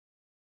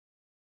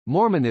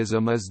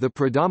Mormonism is the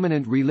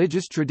predominant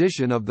religious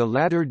tradition of the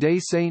Latter-day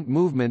Saint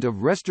movement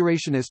of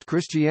Restorationist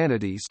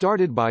Christianity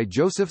started by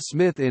Joseph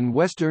Smith in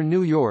western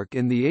New York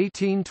in the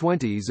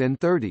 1820s and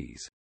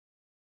 30s.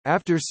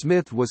 After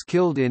Smith was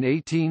killed in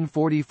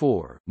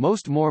 1844,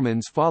 most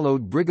Mormons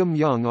followed Brigham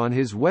Young on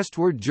his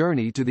westward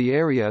journey to the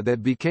area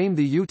that became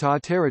the Utah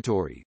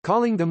Territory,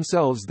 calling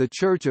themselves the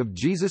Church of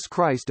Jesus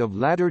Christ of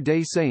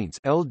Latter-day Saints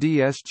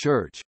 (LDS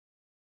Church).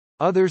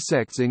 Other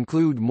sects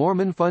include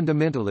Mormon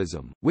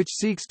fundamentalism, which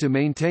seeks to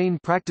maintain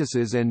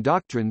practices and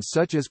doctrines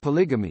such as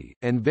polygamy,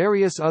 and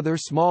various other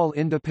small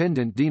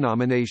independent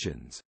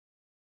denominations.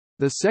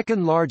 The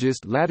second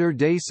largest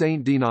Latter-day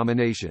Saint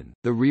denomination,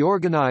 the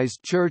Reorganized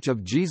Church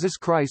of Jesus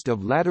Christ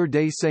of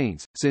Latter-day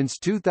Saints, since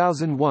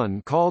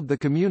 2001 called the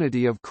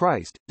Community of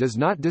Christ, does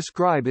not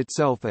describe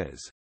itself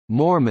as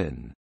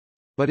Mormon,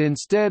 but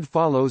instead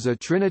follows a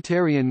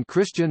Trinitarian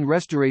Christian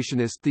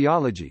Restorationist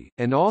theology,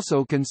 and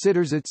also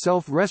considers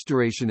itself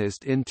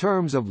Restorationist in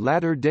terms of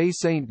Latter-day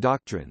Saint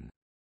doctrine.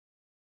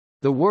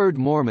 The word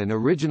Mormon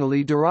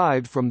originally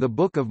derived from the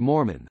Book of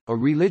Mormon, a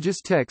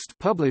religious text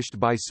published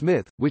by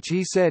Smith, which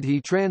he said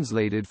he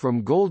translated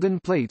from golden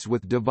plates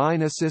with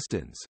divine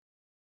assistance.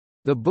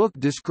 The book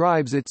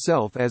describes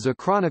itself as a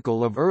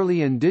chronicle of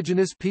early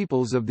indigenous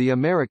peoples of the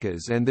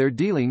Americas and their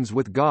dealings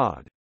with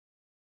God.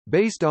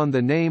 Based on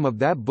the name of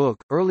that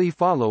book, early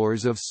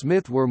followers of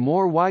Smith were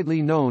more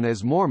widely known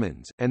as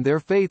Mormons, and their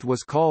faith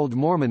was called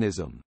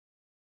Mormonism.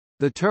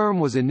 The term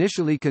was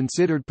initially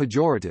considered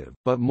pejorative,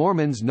 but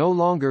Mormons no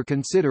longer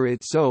consider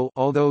it so,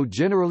 although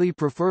generally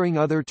preferring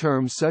other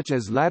terms such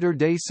as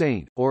Latter-day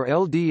Saint, or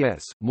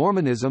LDS.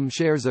 Mormonism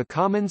shares a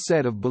common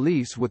set of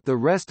beliefs with the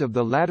rest of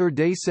the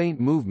Latter-day Saint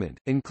movement,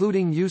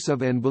 including use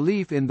of and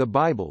belief in the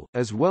Bible,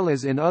 as well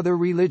as in other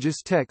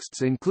religious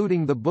texts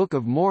including the Book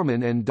of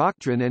Mormon and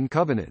Doctrine and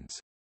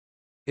Covenants.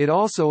 It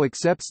also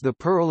accepts the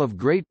Pearl of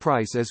Great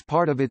Price as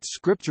part of its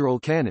scriptural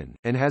canon,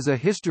 and has a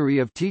history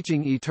of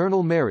teaching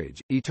eternal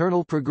marriage,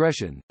 eternal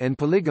progression, and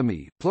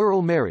polygamy,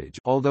 plural marriage,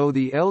 although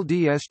the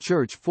LDS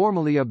Church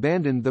formally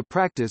abandoned the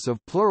practice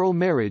of plural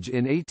marriage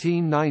in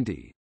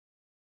 1890.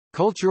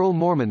 Cultural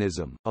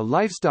Mormonism, a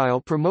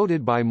lifestyle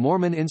promoted by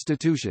Mormon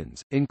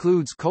institutions,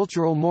 includes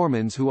cultural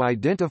Mormons who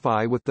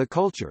identify with the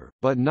culture,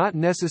 but not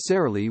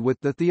necessarily with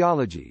the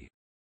theology.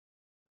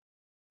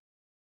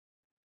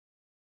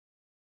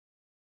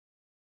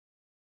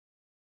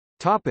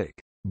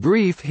 Topic: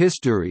 Brief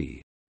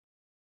history.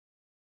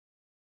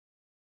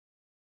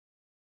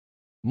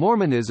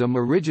 Mormonism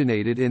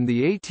originated in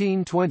the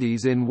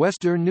 1820s in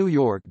western New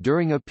York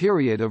during a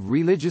period of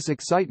religious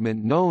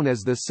excitement known as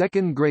the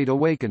Second Great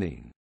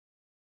Awakening.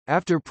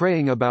 After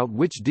praying about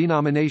which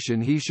denomination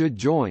he should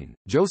join,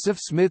 Joseph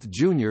Smith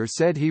Jr.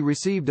 said he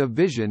received a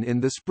vision in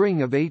the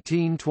spring of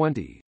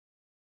 1820.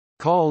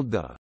 Called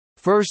the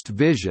First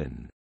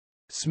Vision,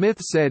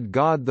 Smith said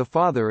God the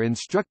Father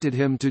instructed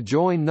him to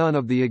join none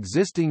of the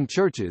existing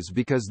churches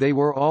because they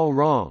were all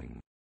wrong.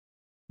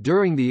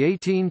 During the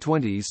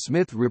 1820s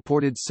Smith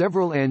reported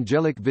several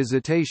angelic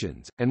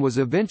visitations, and was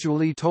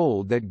eventually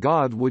told that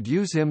God would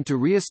use him to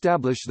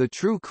re-establish the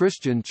true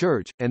Christian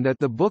church, and that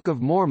the Book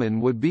of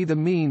Mormon would be the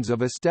means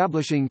of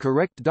establishing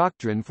correct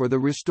doctrine for the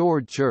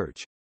restored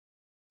church.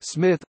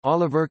 Smith,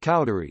 Oliver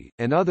Cowdery,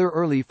 and other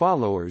early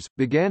followers,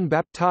 began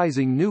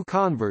baptizing new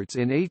converts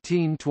in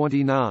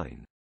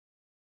 1829.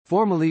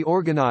 Formally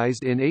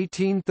organized in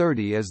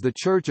 1830 as the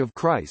Church of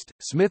Christ,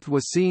 Smith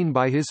was seen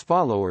by his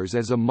followers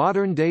as a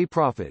modern-day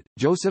prophet.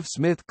 Joseph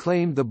Smith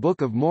claimed the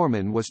Book of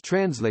Mormon was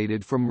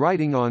translated from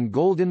writing on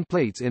golden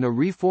plates in a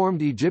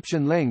reformed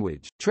Egyptian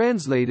language,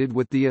 translated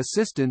with the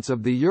assistance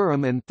of the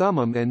Urim and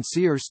Thummim and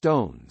seer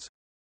stones.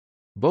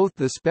 Both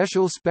the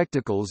special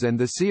spectacles and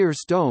the seer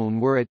stone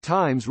were at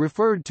times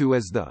referred to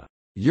as the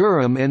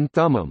Urim and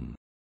Thummim.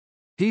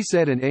 He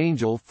said an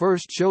angel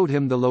first showed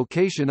him the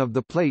location of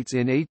the plates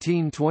in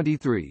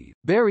 1823,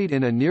 buried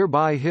in a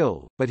nearby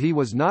hill, but he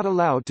was not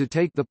allowed to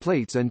take the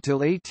plates until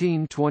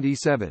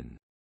 1827.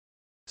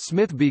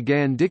 Smith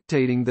began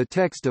dictating the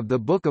text of the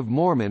Book of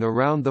Mormon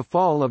around the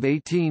fall of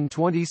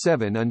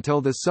 1827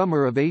 until the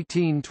summer of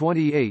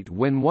 1828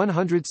 when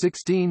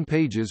 116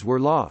 pages were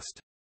lost.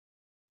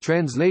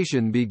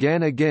 Translation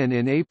began again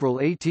in April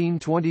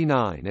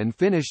 1829 and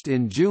finished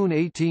in June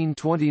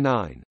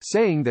 1829,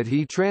 saying that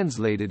he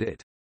translated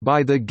it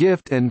by the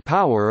gift and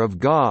power of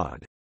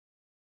God.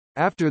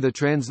 After the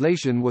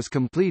translation was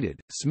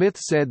completed, Smith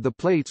said the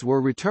plates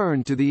were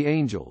returned to the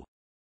angel.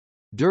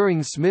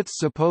 During Smith's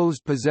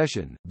supposed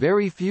possession,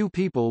 very few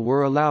people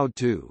were allowed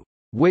to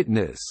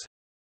witness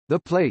the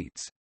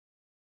plates.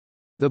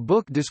 The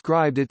book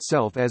described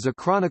itself as a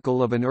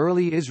chronicle of an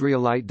early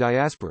Israelite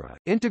diaspora,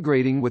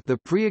 integrating with the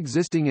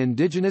pre-existing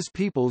indigenous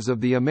peoples of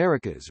the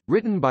Americas,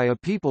 written by a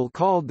people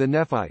called the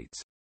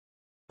Nephites.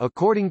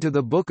 According to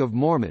the Book of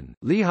Mormon,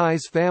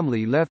 Lehi's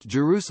family left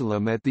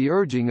Jerusalem at the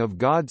urging of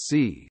God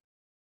c.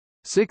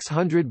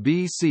 600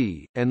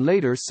 BC, and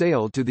later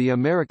sailed to the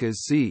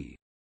Americas c.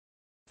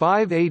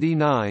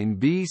 589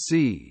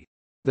 BC.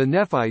 The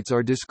Nephites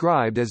are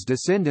described as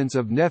descendants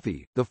of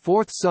Nephi, the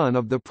fourth son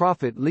of the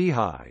prophet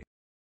Lehi.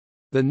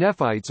 The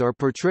Nephites are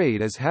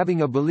portrayed as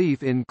having a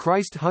belief in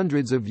Christ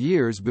hundreds of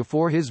years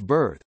before his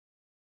birth.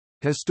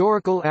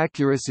 Historical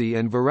accuracy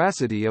and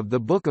veracity of the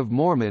Book of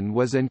Mormon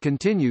was and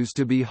continues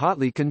to be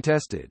hotly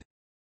contested.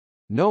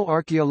 No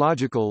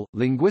archaeological,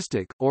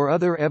 linguistic, or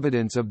other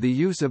evidence of the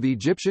use of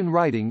Egyptian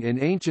writing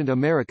in ancient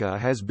America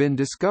has been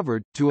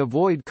discovered. To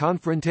avoid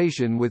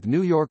confrontation with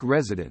New York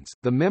residents,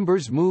 the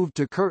members moved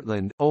to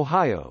Kirtland,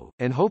 Ohio,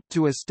 and hoped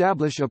to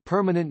establish a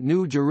permanent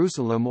New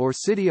Jerusalem or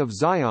City of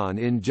Zion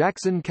in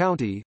Jackson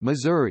County,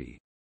 Missouri.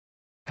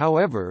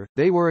 However,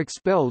 they were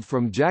expelled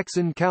from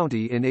Jackson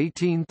County in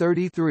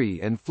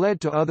 1833 and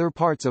fled to other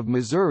parts of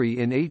Missouri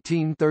in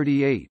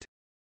 1838.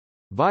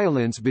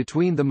 Violence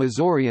between the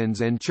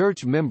Missourians and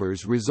church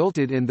members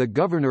resulted in the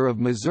governor of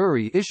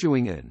Missouri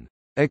issuing an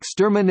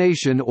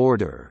extermination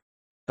order,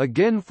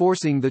 again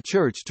forcing the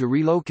church to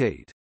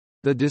relocate.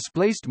 The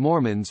displaced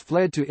Mormons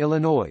fled to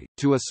Illinois,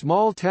 to a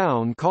small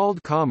town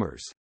called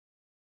Commerce.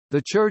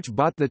 The church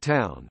bought the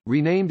town,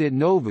 renamed it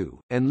Nauvoo,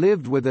 and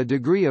lived with a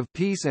degree of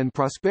peace and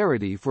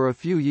prosperity for a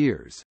few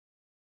years.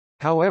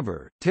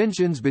 However,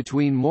 tensions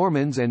between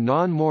Mormons and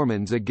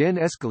non-Mormons again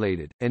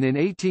escalated, and in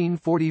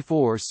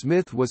 1844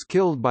 Smith was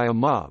killed by a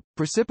mob,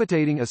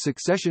 precipitating a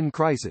succession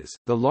crisis.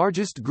 The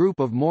largest group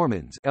of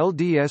Mormons,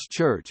 LDS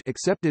Church,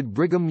 accepted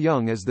Brigham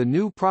Young as the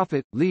new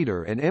prophet,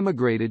 leader and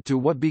emigrated to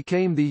what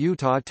became the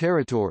Utah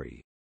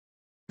Territory.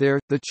 There,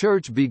 the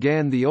church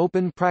began the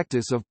open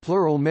practice of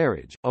plural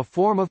marriage, a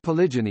form of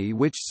polygyny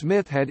which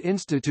Smith had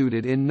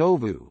instituted in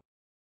Nauvoo.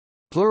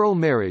 Plural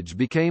marriage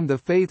became the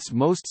faith's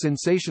most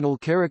sensational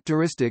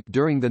characteristic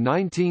during the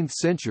 19th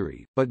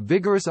century, but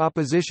vigorous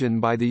opposition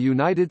by the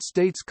United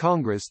States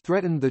Congress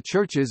threatened the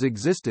Church's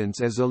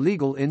existence as a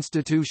legal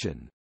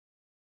institution.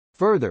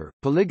 Further,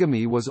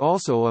 polygamy was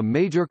also a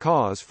major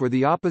cause for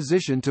the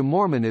opposition to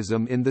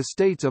Mormonism in the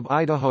states of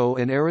Idaho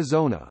and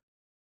Arizona.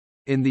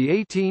 In the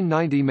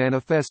 1890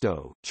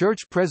 manifesto,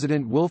 Church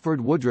President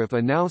Wilford Woodruff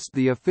announced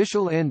the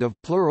official end of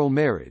plural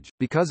marriage.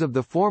 Because of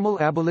the formal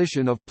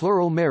abolition of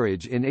plural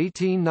marriage in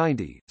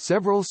 1890,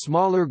 several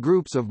smaller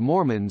groups of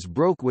Mormons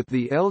broke with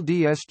the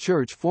LDS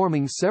Church,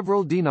 forming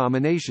several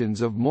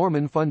denominations of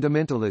Mormon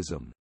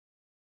fundamentalism.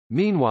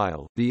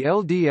 Meanwhile, the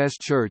LDS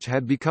Church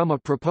had become a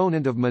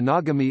proponent of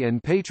monogamy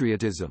and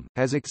patriotism,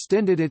 has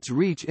extended its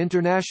reach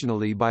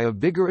internationally by a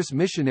vigorous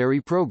missionary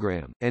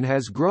program, and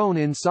has grown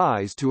in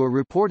size to a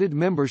reported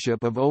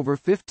membership of over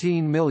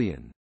 15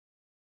 million.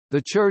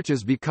 The Church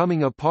is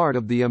becoming a part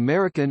of the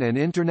American and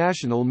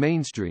international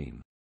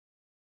mainstream.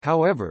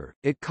 However,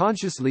 it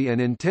consciously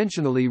and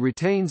intentionally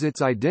retains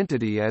its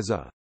identity as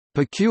a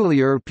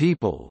peculiar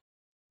people,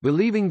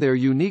 believing their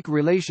unique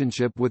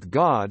relationship with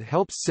God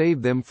helps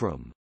save them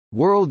from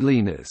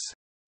worldliness,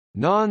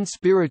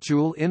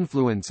 non-spiritual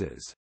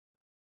influences.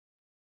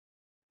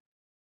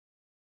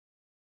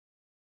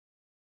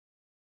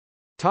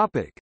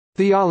 Topic: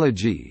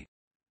 Theology.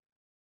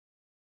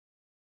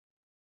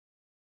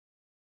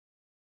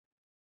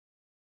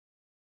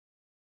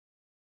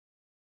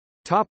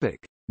 Topic: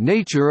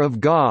 Nature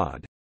of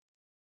God.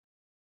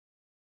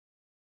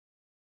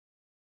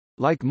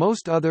 Like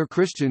most other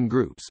Christian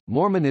groups,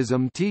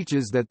 Mormonism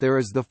teaches that there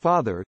is the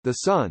Father, the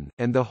Son,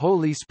 and the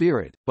Holy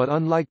Spirit, but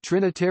unlike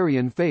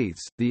Trinitarian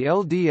faiths, the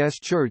LDS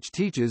Church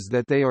teaches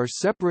that they are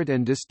separate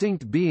and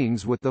distinct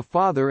beings, with the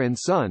Father and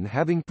Son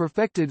having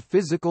perfected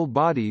physical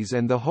bodies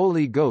and the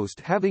Holy Ghost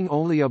having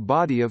only a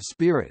body of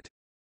spirit.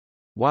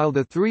 While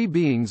the three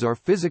beings are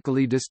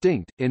physically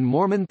distinct, in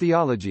Mormon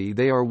theology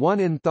they are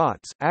one in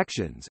thoughts,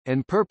 actions,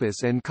 and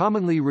purpose, and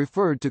commonly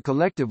referred to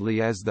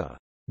collectively as the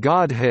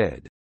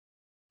Godhead.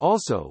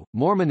 Also,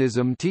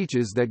 Mormonism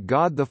teaches that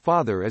God the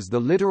Father is the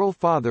literal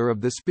father of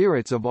the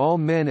spirits of all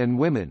men and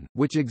women,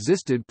 which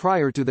existed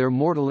prior to their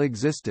mortal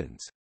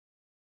existence.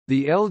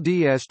 The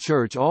LDS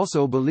Church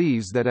also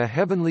believes that a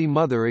heavenly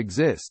mother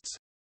exists.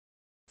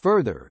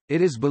 Further,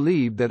 it is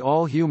believed that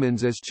all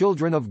humans as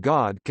children of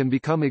God can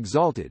become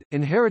exalted,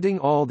 inheriting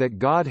all that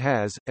God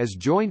has, as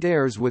joint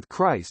heirs with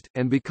Christ,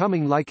 and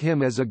becoming like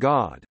him as a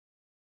God.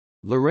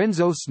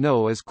 Lorenzo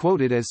Snow is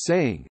quoted as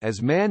saying,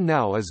 "As man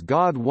now as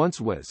God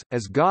once was,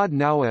 as God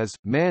now as,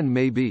 man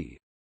may be."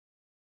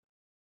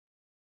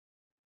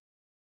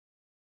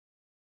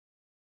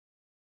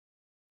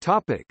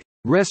 Topic: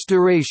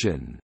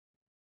 Restoration.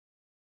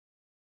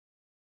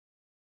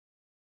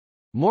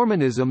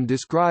 Mormonism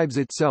describes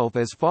itself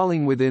as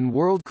falling within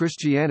world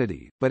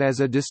Christianity, but as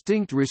a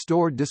distinct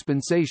restored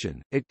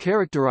dispensation. It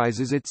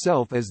characterizes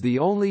itself as the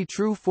only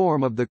true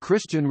form of the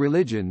Christian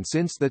religion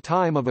since the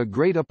time of a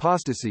great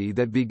apostasy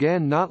that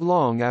began not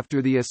long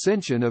after the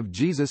ascension of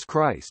Jesus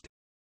Christ.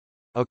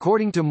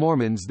 According to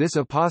Mormons, this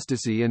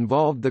apostasy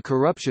involved the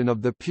corruption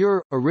of the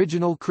pure,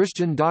 original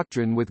Christian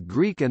doctrine with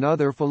Greek and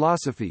other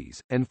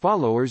philosophies, and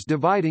followers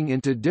dividing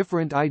into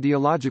different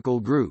ideological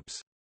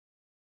groups.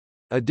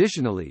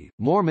 Additionally,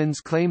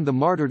 Mormons claim the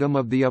martyrdom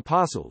of the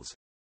apostles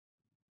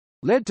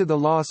led to the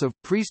loss of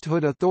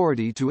priesthood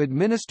authority to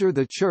administer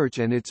the Church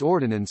and its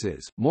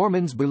ordinances.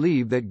 Mormons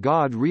believe that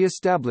God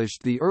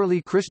re-established the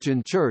early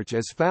Christian Church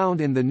as found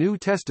in the New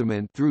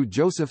Testament through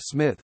Joseph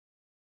Smith.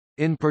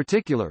 In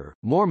particular,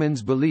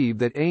 Mormons believe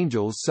that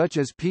angels such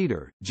as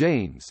Peter,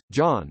 James,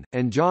 John,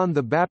 and John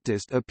the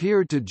Baptist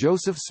appeared to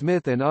Joseph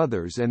Smith and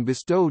others and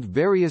bestowed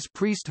various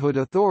priesthood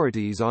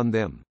authorities on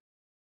them.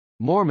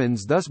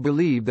 Mormons thus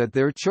believe that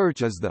their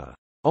church is the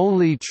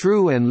only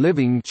true and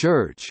living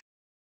church,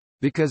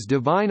 because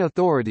divine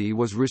authority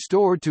was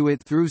restored to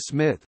it through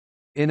Smith.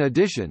 In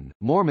addition,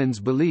 Mormons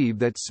believe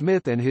that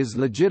Smith and his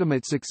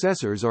legitimate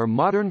successors are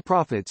modern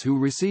prophets who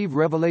receive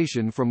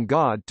revelation from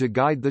God to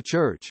guide the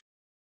church.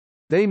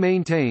 They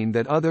maintain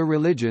that other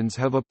religions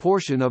have a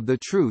portion of the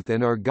truth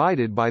and are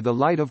guided by the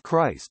light of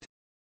Christ.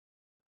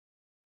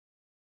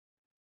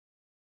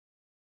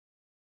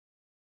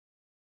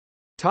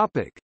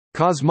 Topic: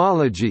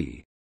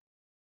 Cosmology.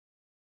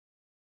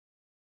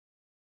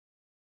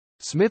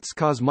 Smith's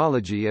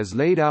cosmology is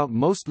laid out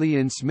mostly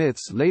in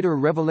Smith's later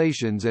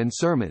revelations and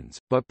sermons,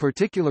 but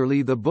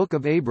particularly the Book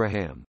of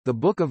Abraham, the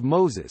Book of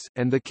Moses,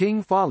 and the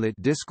King Follett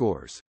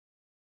Discourse.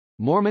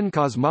 Mormon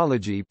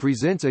cosmology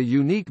presents a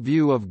unique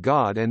view of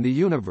God and the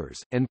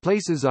universe, and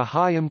places a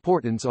high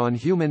importance on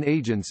human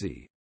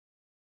agency.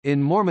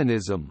 In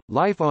Mormonism,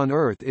 life on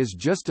earth is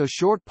just a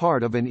short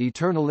part of an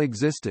eternal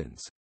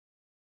existence.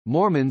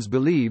 Mormons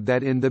believe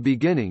that in the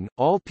beginning,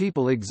 all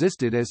people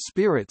existed as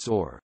spirits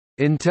or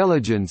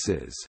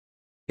intelligences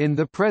in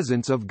the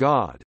presence of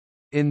God.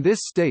 In this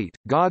state,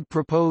 God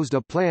proposed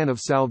a plan of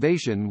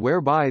salvation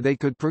whereby they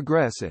could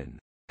progress and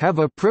have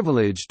a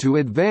privilege to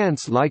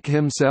advance like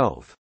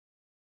himself.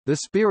 The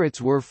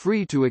spirits were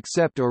free to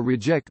accept or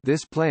reject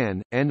this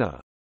plan, and a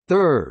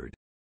third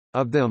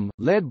of them,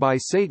 led by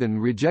Satan,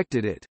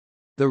 rejected it.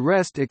 The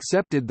rest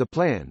accepted the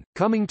plan,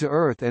 coming to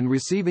earth and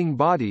receiving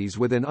bodies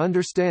with an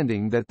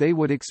understanding that they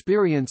would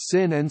experience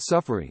sin and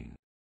suffering.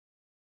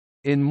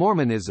 In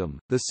Mormonism,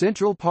 the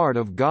central part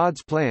of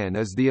God's plan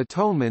is the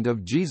atonement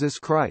of Jesus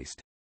Christ.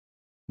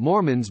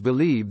 Mormons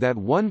believe that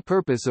one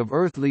purpose of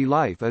earthly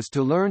life is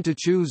to learn to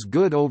choose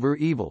good over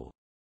evil.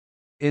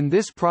 In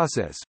this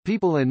process,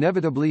 people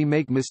inevitably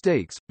make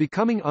mistakes,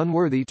 becoming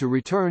unworthy to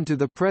return to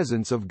the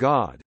presence of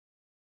God.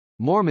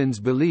 Mormons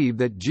believe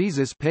that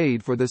Jesus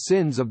paid for the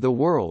sins of the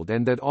world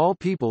and that all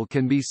people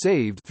can be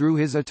saved through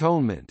his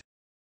atonement.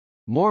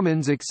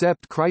 Mormons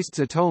accept Christ's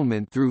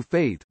atonement through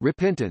faith,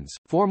 repentance,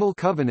 formal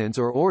covenants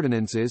or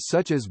ordinances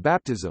such as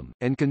baptism,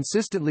 and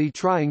consistently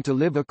trying to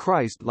live a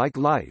Christ-like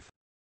life.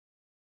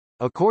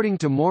 According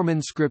to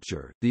Mormon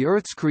scripture, the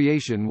Earth's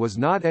creation was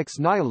not ex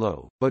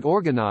nihilo, but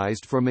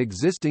organized from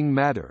existing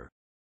matter.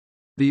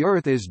 The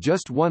Earth is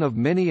just one of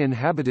many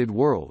inhabited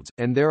worlds,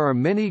 and there are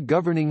many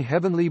governing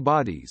heavenly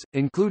bodies,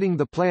 including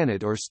the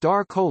planet or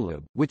star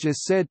Kolob, which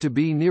is said to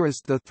be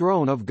nearest the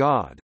throne of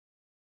God.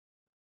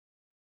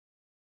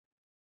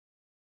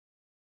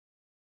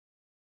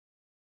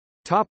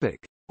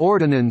 Topic: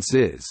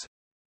 Ordinances.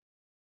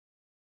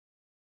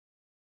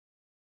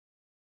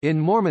 In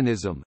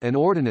Mormonism, an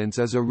ordinance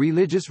is a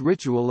religious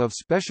ritual of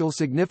special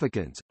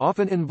significance,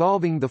 often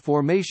involving the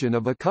formation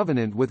of a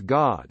covenant with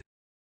God.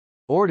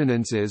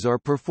 Ordinances are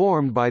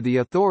performed by the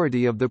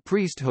authority of the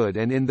priesthood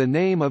and in the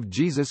name of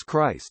Jesus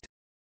Christ.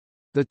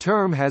 The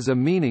term has a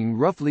meaning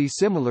roughly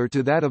similar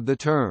to that of the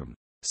term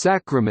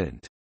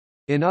sacrament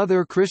in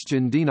other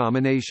Christian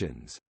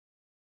denominations.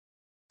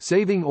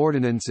 Saving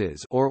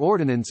ordinances or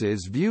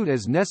ordinances viewed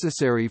as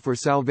necessary for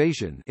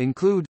salvation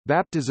include,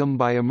 baptism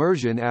by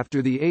immersion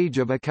after the age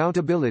of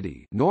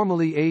accountability,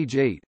 normally age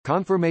 8,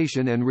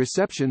 confirmation and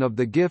reception of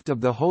the gift of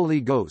the Holy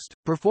Ghost,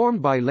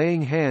 performed by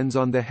laying hands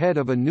on the head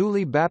of a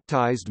newly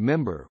baptized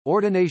member,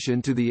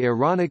 ordination to the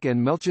Aaronic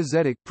and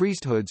Melchizedek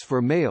priesthoods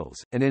for males,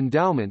 an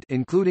endowment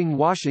including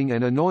washing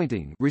and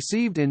anointing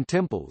received in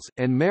temples,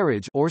 and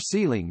marriage or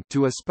sealing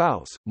to a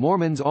spouse.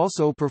 Mormons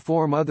also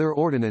perform other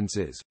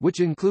ordinances, which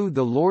include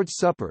the Lord's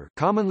Supper,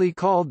 commonly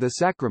called the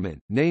sacrament,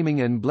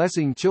 naming and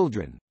blessing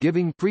children,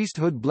 giving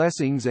priesthood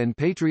blessings and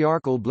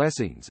patriarchal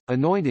blessings,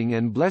 anointing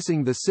and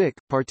blessing the sick,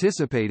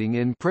 participating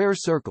in prayer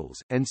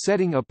circles, and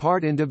setting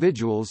apart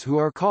individuals who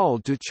are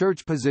called to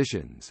church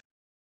positions.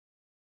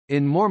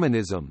 In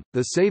Mormonism,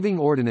 the saving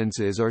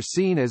ordinances are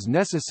seen as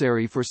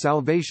necessary for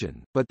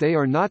salvation, but they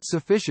are not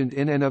sufficient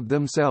in and of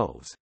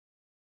themselves.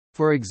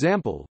 For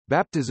example,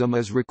 baptism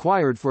is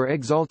required for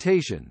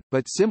exaltation,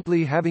 but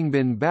simply having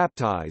been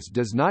baptized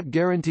does not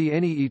guarantee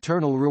any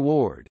eternal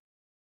reward.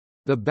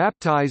 The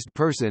baptized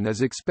person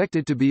is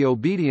expected to be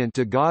obedient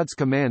to God's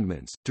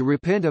commandments, to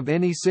repent of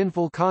any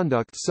sinful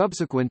conduct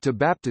subsequent to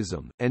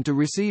baptism, and to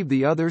receive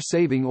the other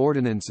saving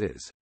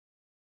ordinances.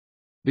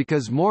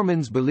 Because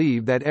Mormons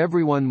believe that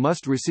everyone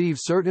must receive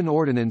certain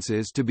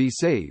ordinances to be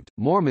saved,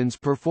 Mormons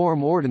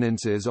perform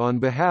ordinances on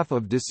behalf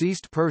of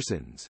deceased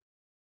persons.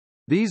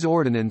 These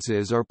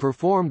ordinances are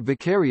performed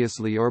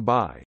vicariously or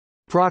by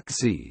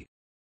proxy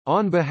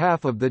on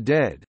behalf of the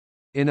dead.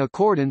 In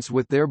accordance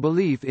with their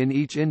belief in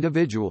each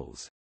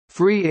individual's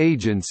free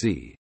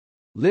agency,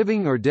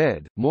 living or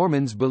dead,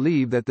 Mormons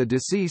believe that the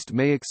deceased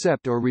may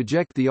accept or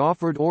reject the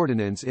offered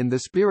ordinance in the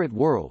spirit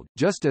world,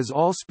 just as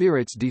all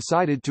spirits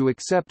decided to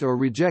accept or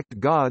reject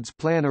God's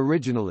plan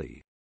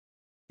originally.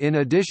 In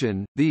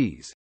addition,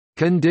 these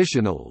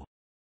conditional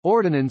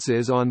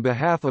Ordinances on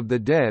behalf of the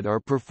dead are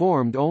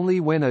performed only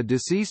when a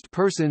deceased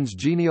person's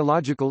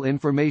genealogical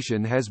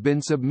information has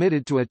been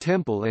submitted to a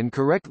temple and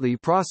correctly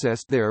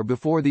processed there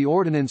before the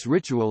ordinance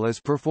ritual is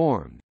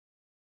performed.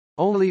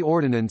 Only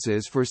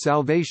ordinances for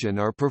salvation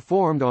are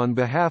performed on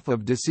behalf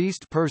of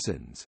deceased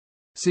persons.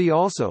 See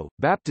also,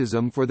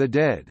 baptism for the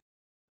dead.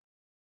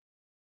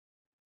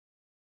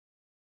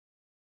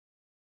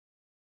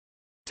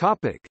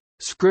 Topic: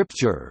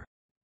 Scripture.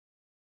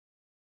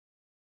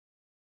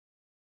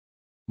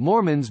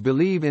 Mormons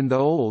believe in the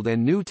Old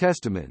and New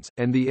Testaments,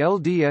 and the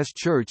LDS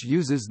Church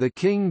uses the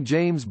King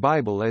James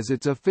Bible as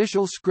its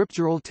official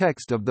scriptural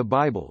text of the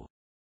Bible.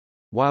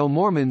 While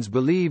Mormons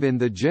believe in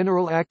the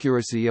general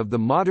accuracy of the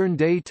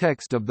modern-day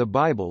text of the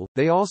Bible,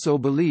 they also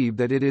believe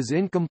that it is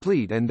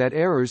incomplete and that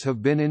errors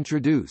have been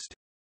introduced.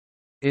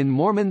 In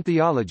Mormon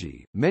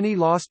theology, many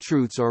lost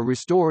truths are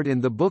restored in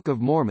the Book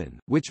of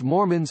Mormon, which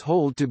Mormons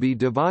hold to be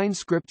divine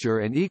scripture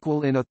and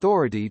equal in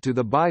authority to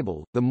the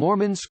Bible. The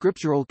Mormon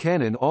scriptural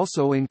canon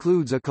also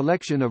includes a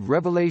collection of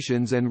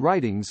revelations and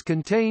writings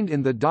contained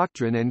in the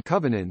Doctrine and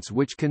Covenants,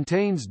 which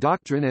contains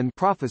Doctrine and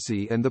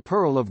Prophecy, and the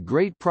Pearl of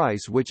Great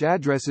Price, which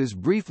addresses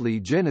briefly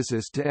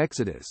Genesis to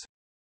Exodus.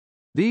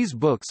 These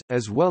books,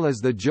 as well as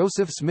the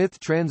Joseph Smith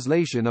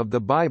translation of the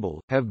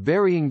Bible, have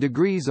varying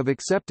degrees of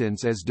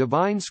acceptance as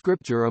divine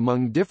scripture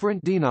among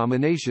different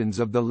denominations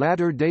of the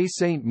Latter-day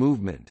Saint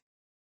movement.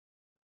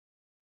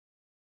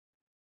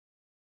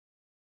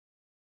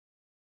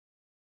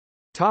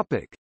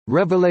 Topic: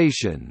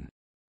 Revelation.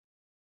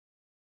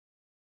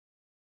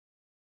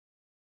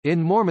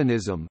 In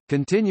Mormonism,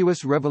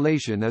 continuous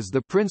revelation is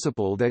the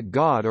principle that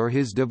God or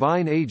his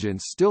divine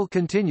agents still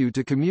continue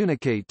to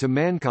communicate to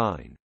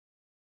mankind.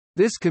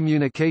 This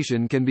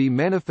communication can be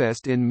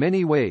manifest in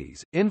many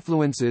ways: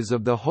 influences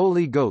of the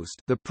Holy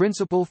Ghost, the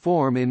principal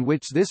form in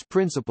which this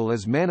principle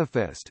is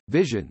manifest,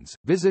 visions,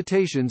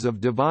 visitations of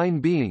divine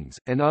beings,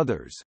 and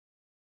others.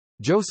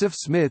 Joseph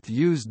Smith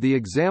used the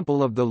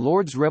example of the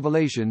Lord's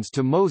revelations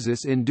to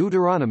Moses in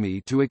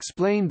Deuteronomy to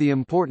explain the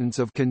importance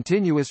of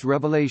continuous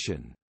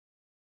revelation.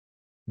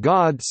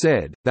 God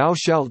said, "Thou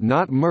shalt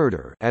not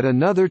murder." At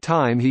another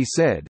time he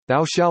said,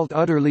 "Thou shalt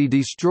utterly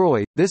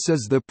destroy." This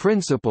is the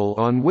principle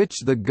on which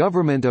the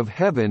government of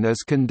heaven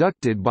is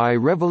conducted by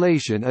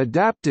revelation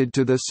adapted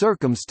to the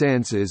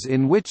circumstances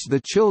in which the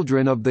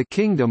children of the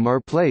kingdom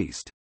are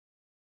placed.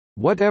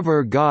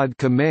 Whatever God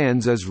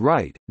commands is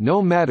right,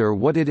 no matter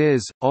what it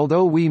is,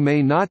 although we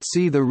may not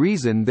see the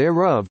reason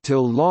thereof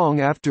till long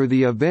after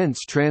the events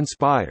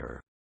transpire.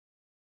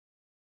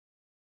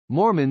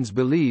 Mormons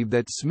believe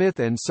that Smith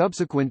and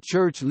subsequent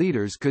church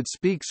leaders could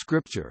speak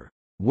scripture,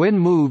 when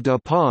moved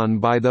upon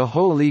by the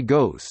Holy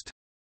Ghost.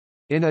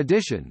 In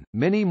addition,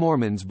 many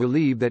Mormons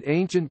believe that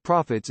ancient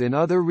prophets in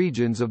other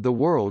regions of the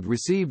world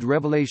received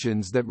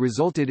revelations that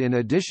resulted in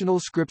additional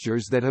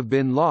scriptures that have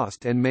been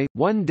lost and may,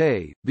 one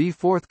day, be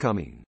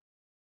forthcoming.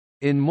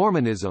 In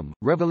Mormonism,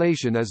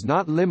 revelation is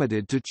not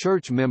limited to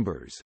church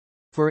members.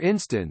 For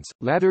instance,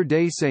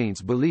 Latter-day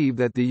Saints believe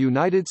that the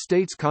United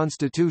States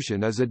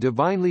Constitution is a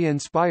divinely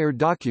inspired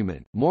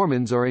document.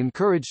 Mormons are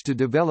encouraged to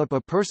develop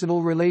a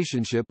personal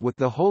relationship with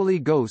the Holy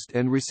Ghost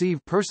and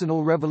receive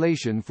personal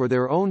revelation for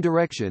their own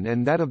direction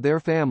and that of their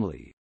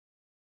family.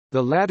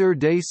 The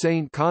Latter-day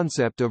Saint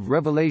concept of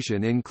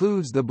revelation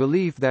includes the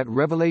belief that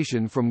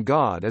revelation from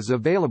God is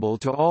available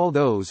to all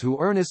those who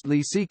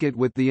earnestly seek it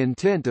with the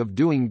intent of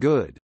doing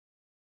good.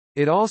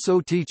 It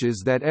also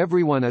teaches that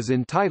everyone is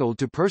entitled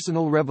to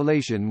personal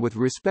revelation with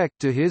respect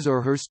to his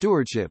or her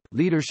stewardship,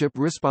 leadership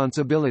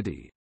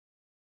responsibility.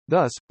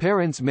 Thus,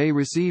 parents may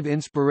receive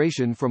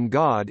inspiration from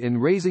God in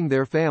raising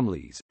their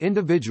families,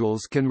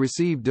 individuals can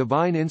receive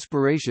divine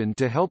inspiration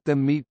to help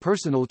them meet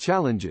personal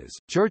challenges,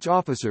 church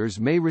officers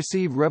may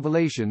receive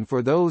revelation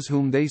for those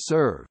whom they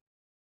serve.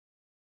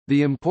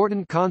 The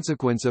important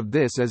consequence of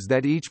this is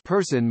that each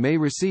person may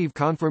receive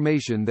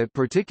confirmation that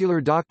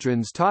particular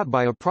doctrines taught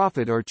by a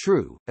prophet are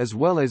true, as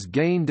well as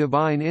gain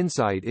divine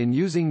insight in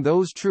using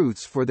those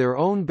truths for their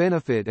own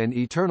benefit and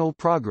eternal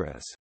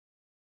progress.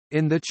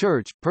 In the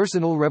Church,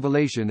 personal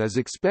revelation is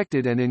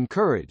expected and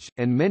encouraged,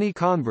 and many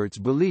converts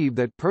believe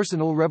that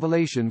personal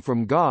revelation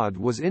from God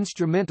was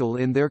instrumental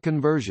in their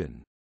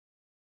conversion.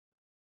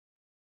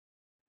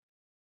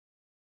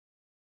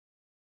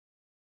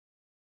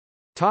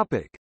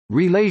 Topic: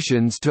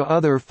 Relations to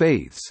other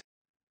faiths.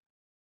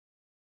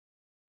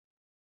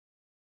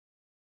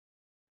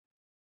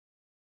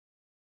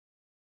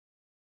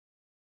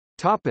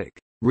 Topic: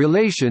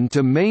 Relation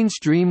to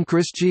mainstream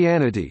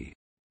Christianity.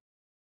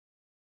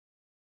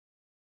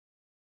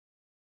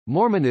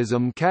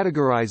 Mormonism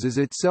categorizes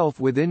itself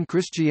within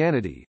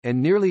Christianity,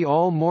 and nearly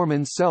all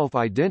Mormons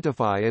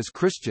self-identify as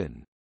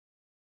Christian.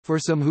 For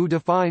some who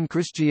define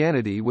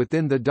Christianity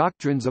within the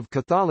doctrines of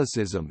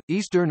Catholicism,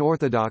 Eastern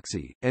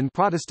Orthodoxy, and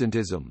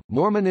Protestantism,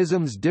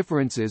 Mormonism's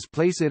differences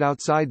place it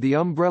outside the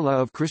umbrella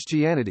of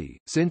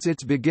Christianity. Since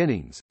its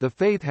beginnings, the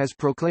faith has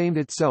proclaimed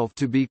itself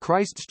to be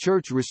Christ's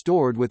Church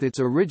restored with its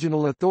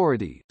original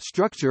authority,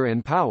 structure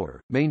and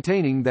power,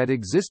 maintaining that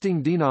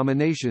existing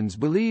denominations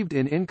believed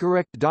in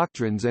incorrect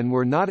doctrines and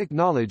were not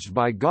acknowledged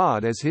by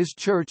God as His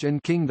Church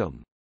and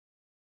Kingdom.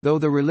 Though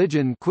the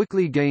religion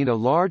quickly gained a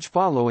large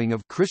following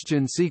of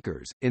Christian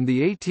seekers, in the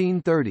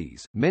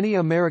 1830s, many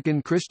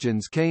American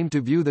Christians came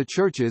to view the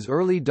Church's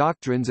early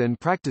doctrines and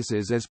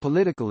practices as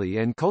politically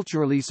and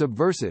culturally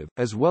subversive,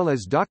 as well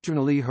as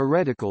doctrinally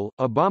heretical,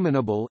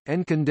 abominable,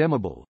 and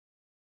condemnable.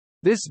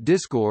 This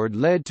discord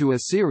led to a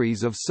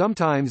series of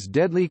sometimes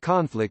deadly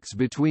conflicts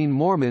between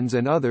Mormons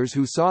and others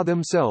who saw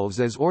themselves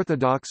as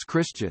Orthodox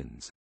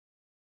Christians.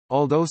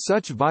 Although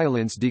such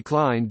violence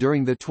declined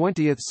during the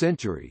 20th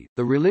century,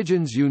 the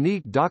religion's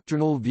unique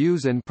doctrinal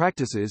views and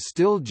practices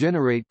still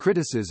generate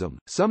criticism,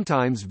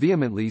 sometimes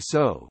vehemently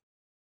so.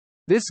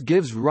 This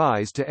gives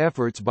rise to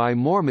efforts by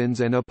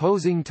Mormons and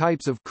opposing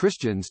types of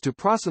Christians to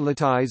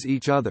proselytize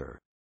each other.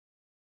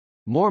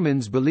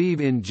 Mormons believe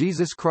in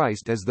Jesus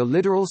Christ as the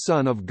literal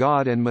Son of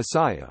God and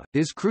Messiah,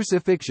 His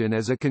crucifixion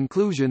as a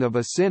conclusion of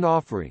a sin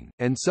offering,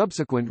 and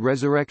subsequent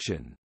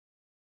resurrection.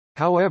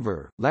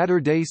 However,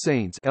 Latter-day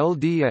Saints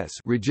 (LDS)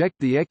 reject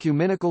the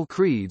ecumenical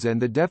creeds and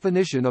the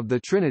definition of the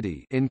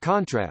Trinity. In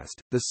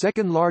contrast, the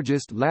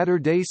second-largest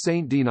Latter-day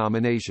Saint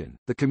denomination,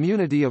 the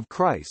Community of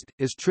Christ,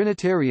 is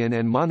Trinitarian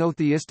and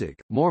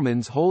monotheistic.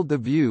 Mormons hold the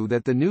view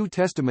that the New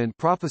Testament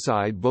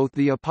prophesied both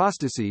the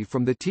apostasy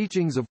from the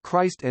teachings of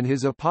Christ and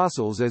His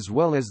apostles as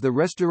well as the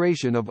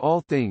restoration of all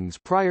things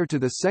prior to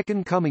the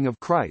second coming of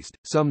Christ.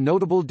 Some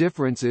notable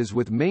differences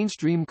with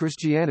mainstream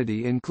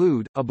Christianity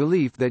include a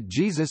belief that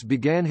Jesus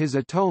began His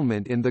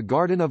atonement in the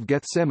Garden of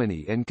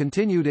Gethsemane and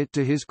continued it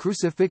to His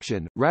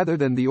crucifixion, rather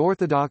than the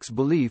Orthodox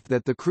belief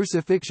that the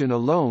crucifixion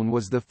alone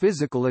was the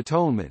physical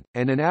atonement,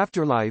 and an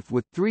afterlife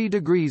with 3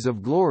 degrees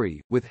of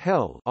glory, with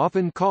hell,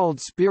 often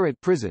called spirit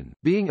prison,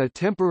 being a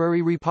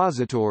temporary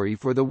repository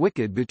for the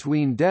wicked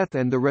between death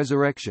and the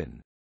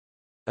resurrection.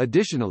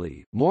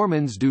 Additionally,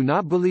 Mormons do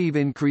not believe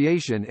in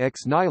creation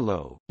ex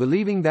nihilo,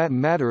 believing that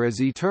matter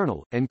is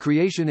eternal, and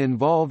creation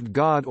involved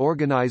God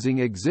organizing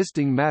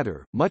existing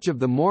matter. Much of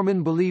the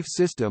Mormon belief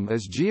system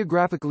is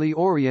geographically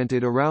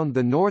oriented around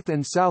the North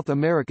and South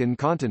American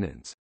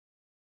continents.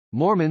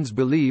 Mormons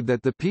believe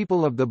that the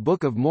people of the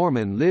Book of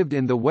Mormon lived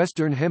in the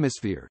Western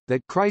Hemisphere,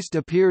 that Christ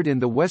appeared in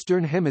the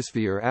Western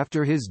Hemisphere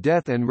after His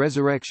death and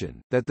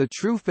resurrection, that the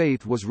true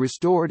faith was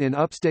restored in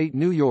upstate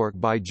New York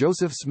by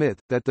Joseph Smith,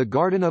 that the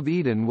Garden of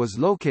Eden was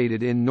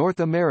located in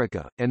North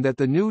America, and that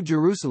the New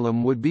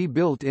Jerusalem would be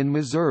built in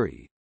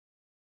Missouri.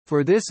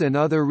 For this and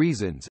other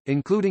reasons,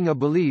 including a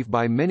belief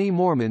by many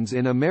Mormons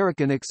in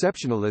American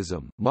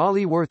exceptionalism,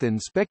 Molly Worthen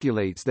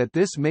speculates that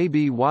this may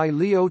be why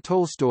Leo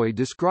Tolstoy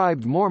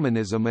described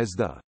Mormonism as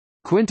the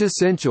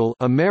quintessential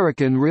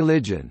American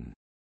religion.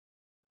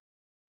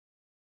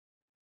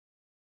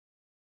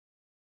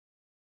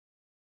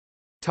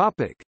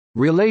 Topic: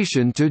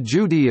 Relation to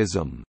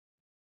Judaism.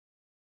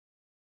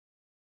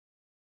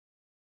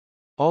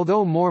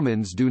 Although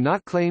Mormons do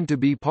not claim to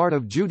be part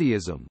of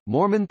Judaism,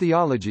 Mormon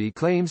theology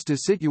claims to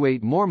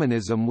situate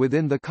Mormonism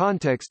within the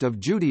context of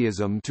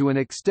Judaism to an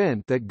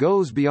extent that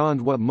goes beyond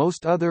what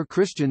most other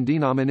Christian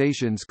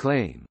denominations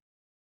claim.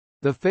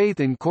 The faith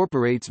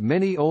incorporates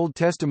many Old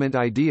Testament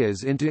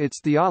ideas into its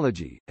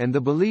theology, and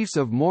the beliefs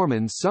of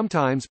Mormons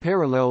sometimes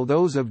parallel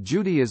those of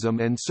Judaism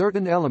and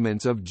certain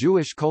elements of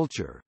Jewish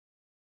culture.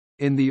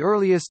 In the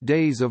earliest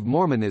days of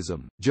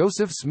Mormonism,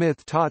 Joseph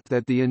Smith taught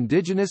that the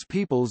indigenous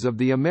peoples of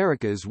the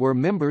Americas were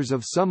members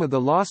of some of the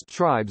lost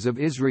tribes of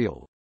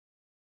Israel.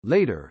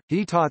 Later,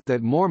 he taught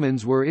that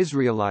Mormons were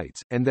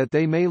Israelites, and that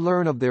they may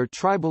learn of their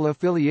tribal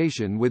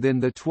affiliation within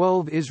the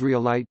 12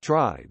 Israelite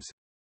tribes.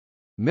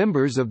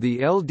 Members of the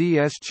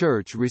LDS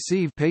Church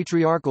receive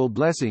patriarchal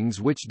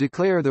blessings which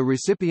declare the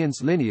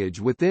recipient's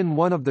lineage within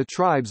one of the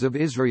tribes of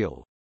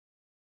Israel.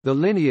 The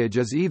lineage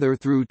is either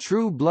through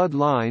true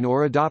bloodline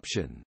or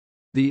adoption.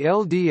 The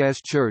LDS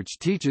Church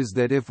teaches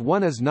that if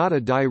one is not a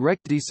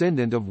direct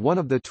descendant of one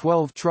of the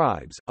 12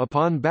 tribes,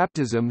 upon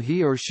baptism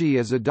he or she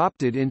is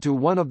adopted into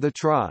one of the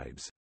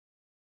tribes.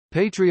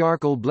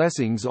 Patriarchal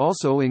blessings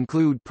also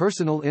include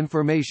personal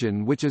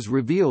information which is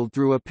revealed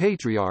through a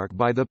patriarch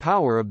by the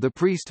power of the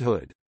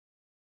priesthood.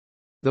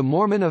 The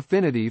Mormon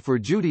affinity for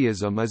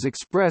Judaism is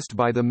expressed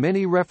by the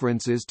many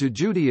references to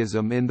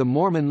Judaism in the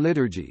Mormon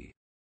liturgy.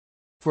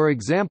 For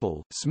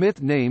example,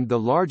 Smith named the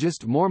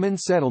largest Mormon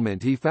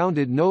settlement he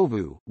founded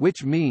Nauvoo,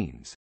 which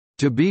means,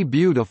 to be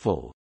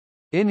beautiful,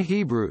 in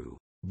Hebrew.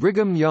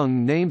 Brigham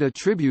Young named a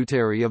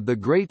tributary of the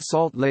Great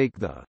Salt Lake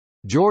the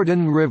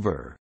Jordan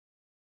River.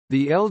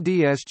 The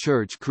LDS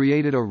Church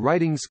created a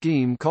writing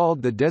scheme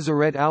called the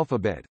Deseret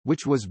alphabet,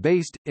 which was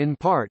based, in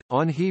part,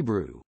 on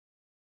Hebrew.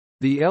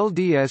 The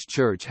LDS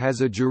Church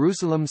has a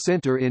Jerusalem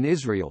Center in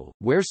Israel,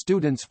 where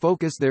students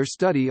focus their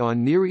study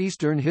on Near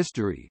Eastern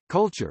history,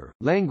 culture,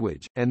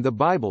 language, and the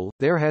Bible.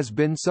 There has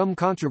been some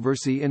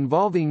controversy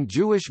involving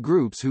Jewish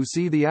groups who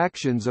see the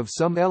actions of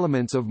some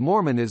elements of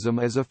Mormonism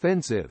as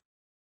offensive.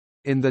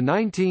 In the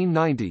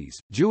 1990s,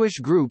 Jewish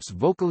groups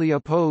vocally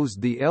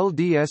opposed the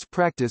LDS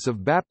practice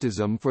of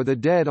baptism for the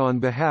dead on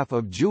behalf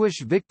of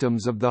Jewish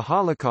victims of the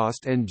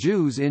Holocaust and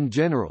Jews in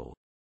general.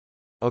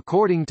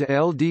 According to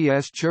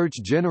LDS Church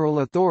General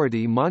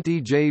Authority Monty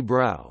J.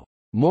 Brow,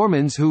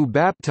 Mormons who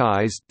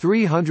baptized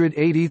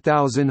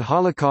 380,000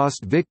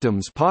 Holocaust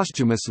victims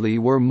posthumously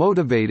were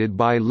motivated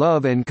by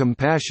love and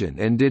compassion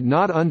and did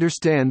not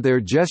understand their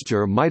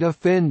gesture might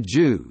offend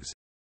Jews.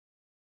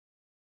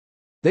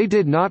 They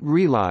did not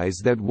realize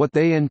that what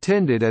they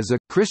intended as a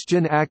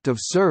Christian act of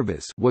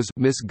service was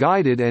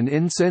misguided and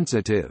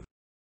insensitive.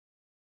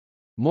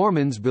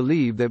 Mormons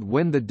believe that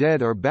when the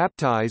dead are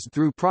baptized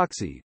through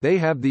proxy, they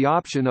have the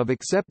option of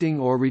accepting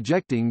or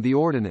rejecting the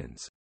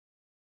ordinance.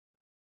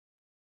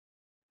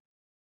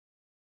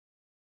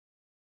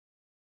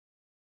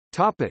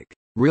 Topic: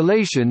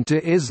 Relation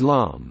to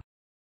Islam.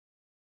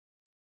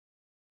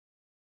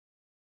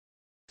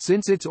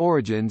 Since its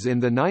origins in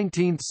the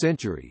 19th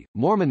century,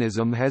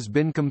 Mormonism has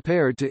been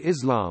compared to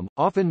Islam,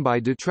 often by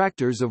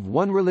detractors of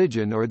one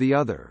religion or the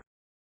other.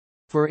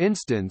 For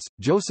instance,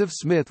 Joseph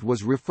Smith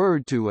was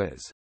referred to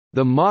as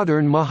the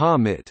modern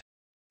Muhammad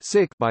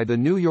by the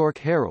New York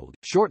Herald,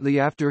 shortly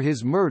after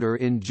his murder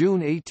in June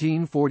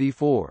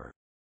 1844.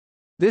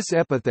 This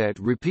epithet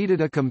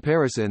repeated a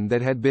comparison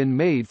that had been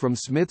made from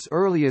Smith's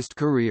earliest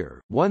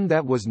career, one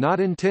that was not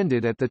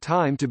intended at the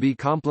time to be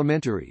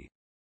complimentary.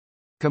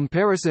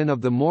 Comparison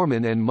of the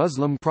Mormon and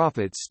Muslim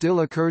prophets still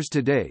occurs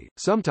today,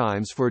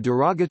 sometimes for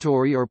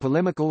derogatory or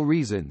polemical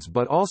reasons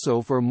but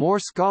also for more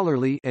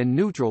scholarly and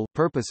neutral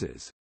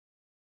purposes.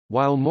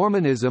 While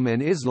Mormonism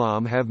and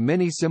Islam have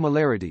many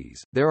similarities,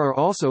 there are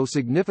also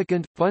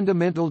significant,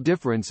 fundamental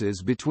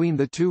differences between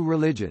the two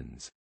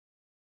religions.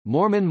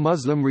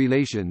 Mormon-Muslim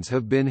relations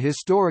have been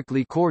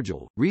historically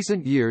cordial.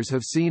 Recent years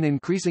have seen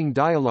increasing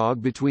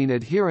dialogue between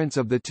adherents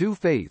of the two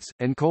faiths,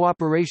 and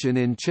cooperation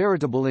in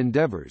charitable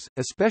endeavors,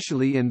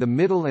 especially in the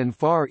Middle and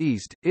Far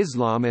East.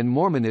 Islam and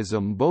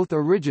Mormonism both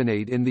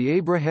originate in the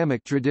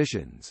Abrahamic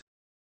traditions.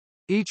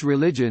 Each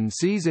religion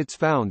sees its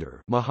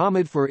founder,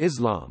 Muhammad for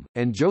Islam,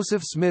 and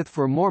Joseph Smith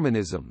for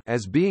Mormonism,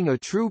 as being a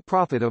true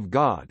prophet of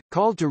God,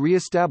 called to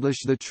re-establish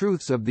the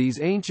truths of these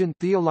ancient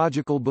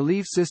theological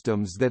belief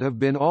systems that have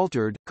been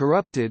altered,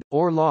 corrupted,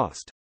 or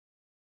lost.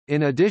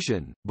 In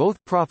addition,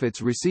 both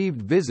prophets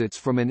received visits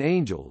from an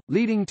angel,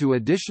 leading to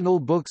additional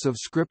books of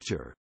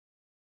scripture.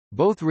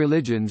 Both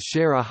religions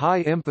share a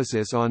high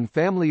emphasis on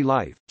family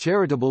life,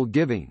 charitable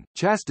giving,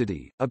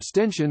 chastity,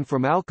 abstention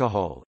from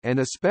alcohol, and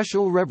a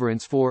special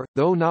reverence for,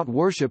 though not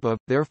worship of,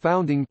 their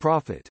founding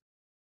prophet.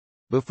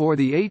 Before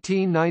the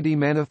 1890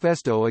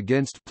 Manifesto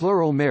Against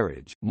Plural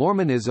Marriage,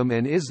 Mormonism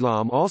and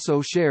Islam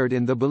also shared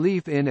in the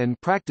belief in and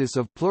practice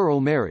of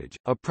plural marriage,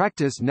 a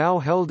practice now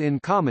held in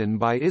common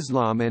by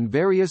Islam and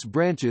various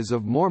branches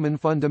of Mormon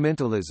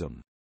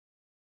fundamentalism.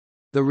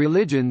 The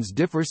religions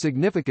differ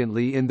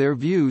significantly in their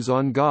views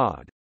on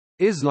God.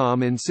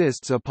 Islam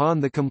insists upon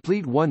the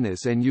complete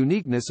oneness and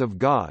uniqueness of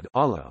God,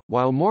 Allah,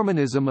 while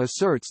Mormonism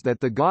asserts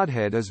that the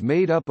Godhead is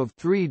made up of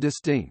three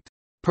distinct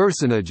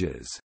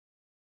personages.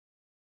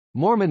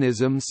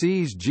 Mormonism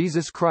sees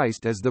Jesus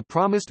Christ as the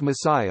promised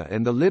Messiah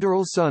and the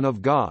literal Son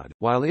of God,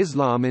 while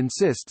Islam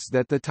insists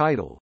that the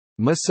title,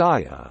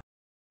 Messiah,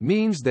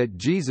 means that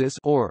Jesus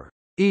or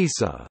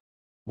Isa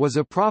was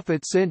a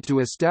prophet sent to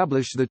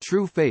establish the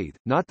true faith,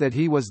 not that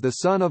he was the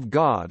Son of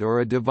God or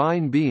a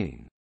divine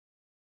being.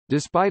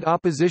 Despite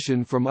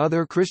opposition from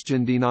other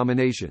Christian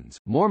denominations,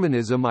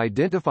 Mormonism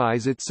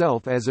identifies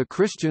itself as a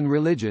Christian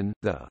religion,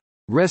 the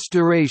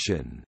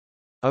restoration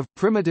of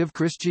primitive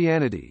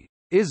Christianity.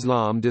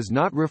 Islam does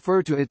not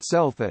refer to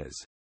itself as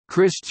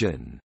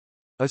Christian,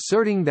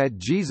 asserting that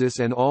Jesus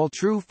and all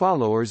true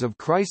followers of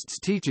Christ's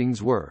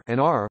teachings were and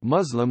are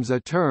Muslims, a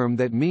term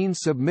that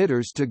means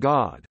submitters to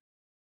God.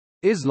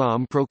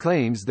 Islam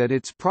proclaims that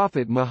its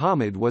prophet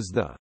Muhammad was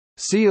the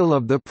seal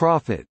of the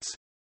prophets,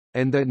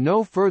 and that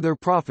no further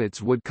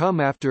prophets would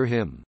come after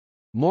him.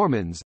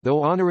 Mormons,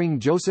 though honoring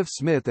Joseph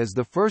Smith as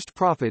the first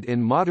prophet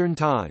in modern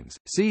times,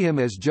 see him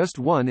as just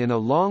one in a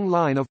long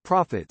line of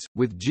prophets,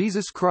 with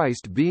Jesus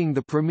Christ being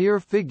the premier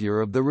figure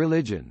of the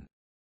religion.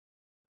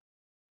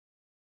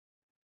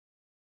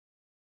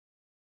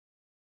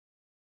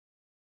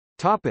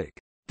 Topic: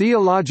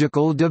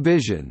 Theological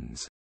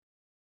divisions.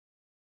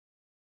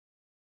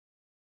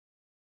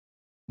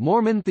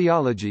 Mormon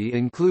theology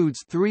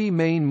includes three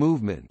main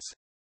movements.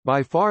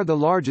 By far the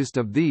largest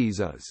of these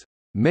is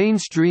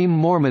Mainstream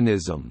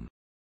Mormonism,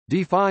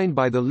 defined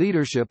by the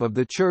leadership of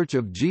The Church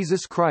of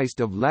Jesus Christ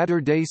of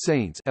Latter-day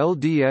Saints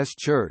 (LDS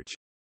Church).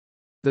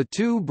 The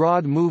two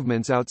broad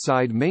movements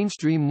outside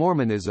Mainstream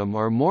Mormonism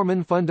are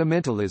Mormon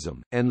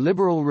fundamentalism, and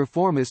liberal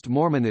reformist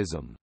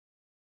Mormonism.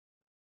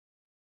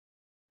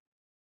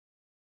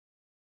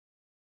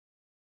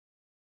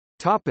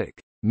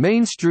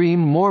 Mainstream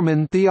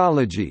Mormon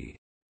theology.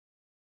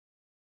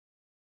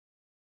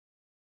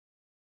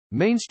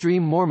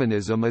 Mainstream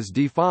Mormonism is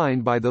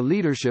defined by the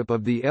leadership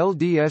of the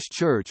LDS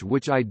Church,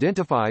 which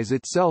identifies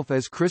itself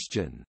as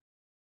Christian.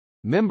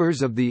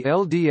 Members of the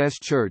LDS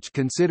Church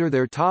consider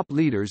their top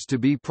leaders to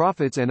be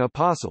prophets and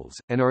apostles,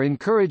 and are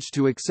encouraged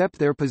to accept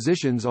their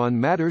positions on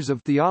matters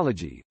of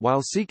theology,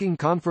 while seeking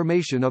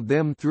confirmation of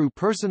them through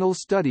personal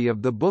study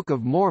of the Book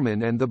of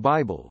Mormon and the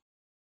Bible.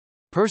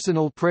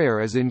 Personal prayer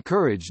is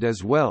encouraged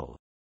as well.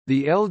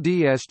 The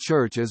LDS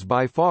Church is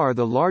by far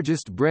the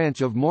largest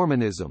branch of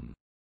Mormonism.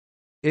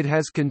 It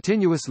has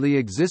continuously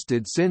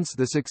existed since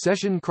the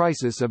succession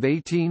crisis of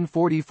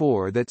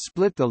 1844 that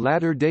split the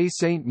Latter-day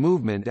Saint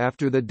movement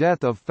after the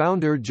death of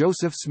founder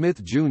Joseph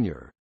Smith,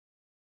 Jr.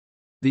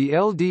 The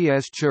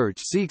LDS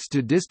Church seeks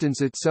to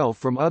distance itself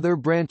from other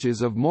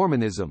branches of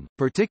Mormonism,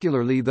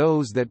 particularly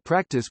those that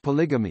practice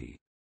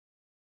polygamy.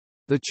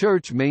 The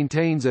Church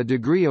maintains a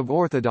degree of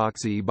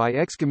orthodoxy by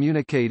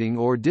excommunicating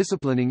or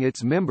disciplining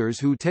its members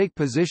who take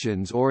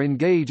positions or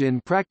engage in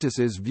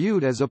practices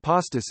viewed as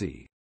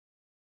apostasy.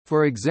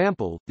 For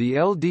example, the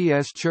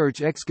LDS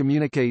Church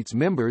excommunicates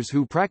members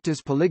who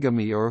practice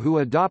polygamy or who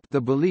adopt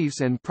the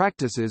beliefs and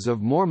practices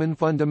of Mormon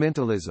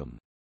fundamentalism.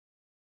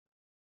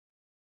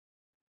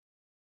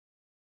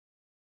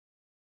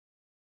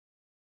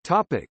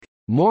 Topic: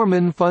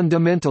 Mormon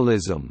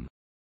fundamentalism.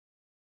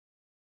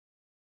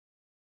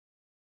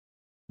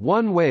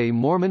 One way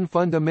Mormon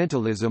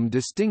fundamentalism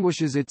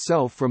distinguishes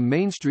itself from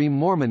mainstream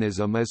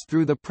Mormonism is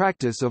through the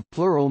practice of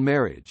plural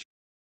marriage.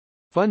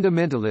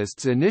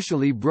 Fundamentalists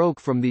initially broke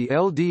from the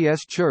LDS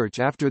Church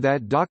after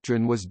that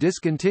doctrine was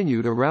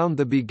discontinued around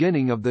the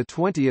beginning of the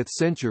 20th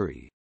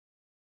century.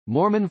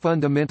 Mormon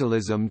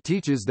fundamentalism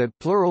teaches that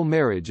plural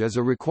marriage is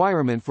a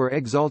requirement for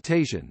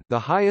exaltation, the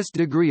highest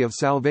degree of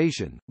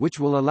salvation, which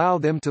will allow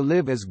them to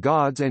live as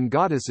gods and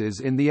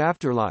goddesses in the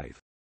afterlife.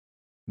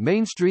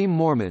 Mainstream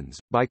Mormons,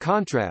 by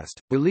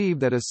contrast, believe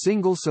that a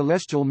single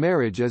celestial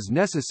marriage is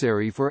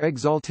necessary for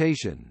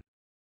exaltation.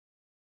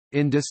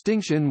 In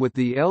distinction with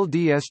the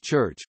LDS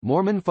Church,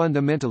 Mormon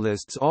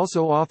fundamentalists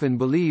also often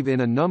believe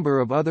in a number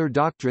of other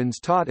doctrines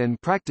taught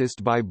and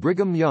practiced by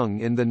Brigham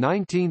Young in the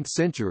 19th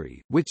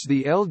century, which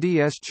the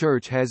LDS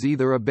Church has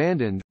either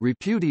abandoned,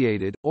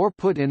 repudiated, or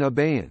put in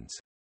abeyance.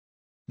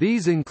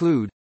 These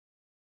include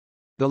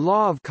the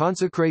law of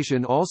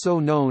consecration, also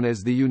known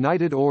as the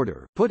United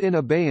Order, put in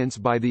abeyance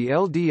by the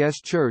LDS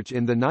Church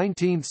in the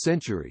 19th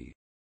century.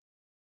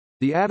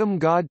 The Adam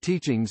God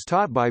teachings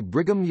taught by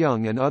Brigham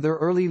Young and other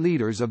early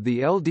leaders of the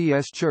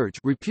LDS Church,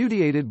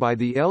 repudiated by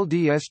the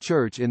LDS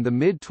Church in the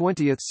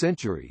mid-20th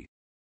century.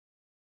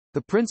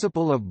 The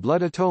principle of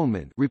blood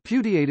atonement,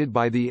 repudiated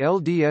by the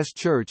LDS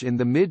Church in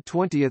the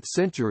mid-20th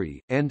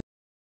century, and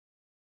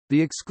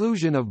the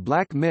exclusion of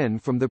black men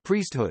from the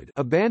priesthood,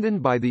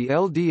 abandoned by the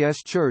LDS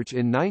Church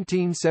in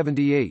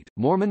 1978.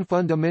 Mormon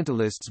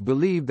fundamentalists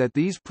believe that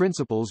these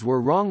principles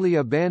were wrongly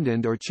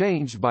abandoned or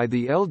changed by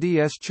the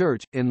LDS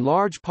Church, in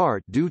large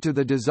part due to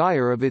the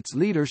desire of its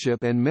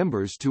leadership and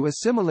members to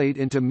assimilate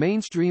into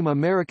mainstream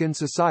American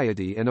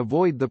society and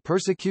avoid the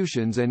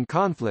persecutions and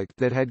conflict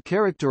that had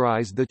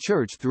characterized the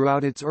Church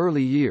throughout its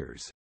early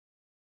years.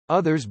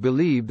 Others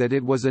believe that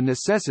it was a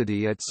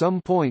necessity at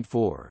some point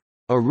for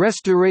a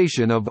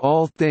restoration of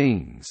all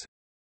things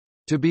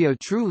to be a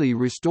truly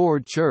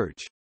restored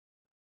church.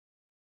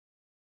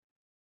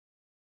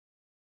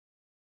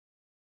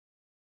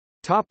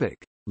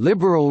 Topic: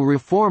 Liberal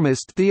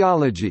reformist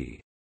theology.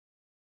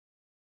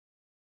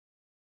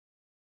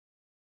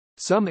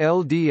 Some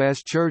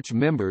LDS Church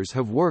members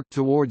have worked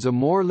towards a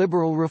more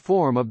liberal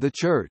reform of the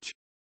Church.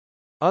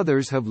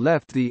 Others have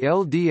left the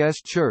LDS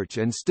Church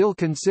and still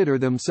consider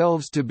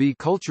themselves to be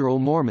cultural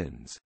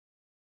Mormons.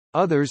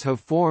 Others have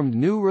formed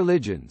new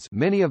religions,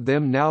 many of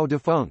them now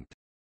defunct.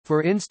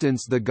 For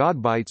instance, the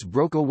Godbites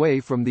broke away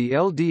from the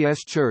LDS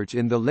Church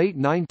in the late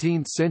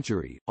 19th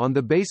century, on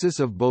the basis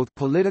of both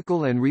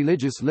political and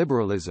religious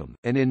liberalism,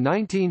 and in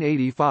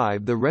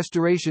 1985 the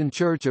Restoration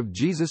Church of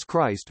Jesus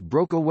Christ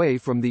broke away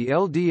from the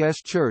LDS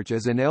Church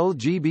as an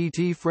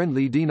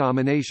LGBT-friendly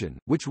denomination,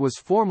 which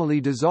was formally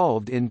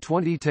dissolved in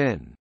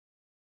 2010.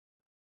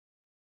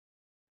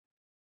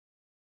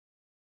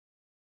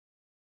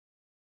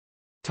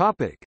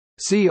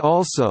 See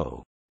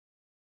also: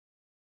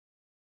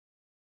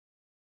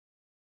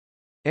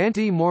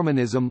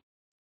 Anti-Mormonism,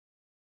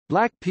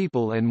 Black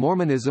people and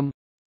Mormonism,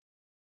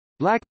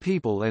 Black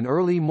people and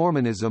early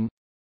Mormonism,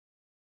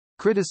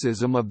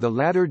 criticism of the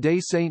Latter-day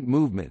Saint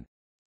movement,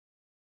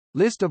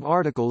 list of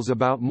articles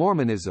about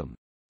Mormonism,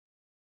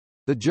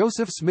 the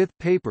Joseph Smith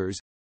Papers.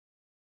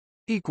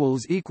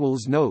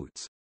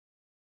 Notes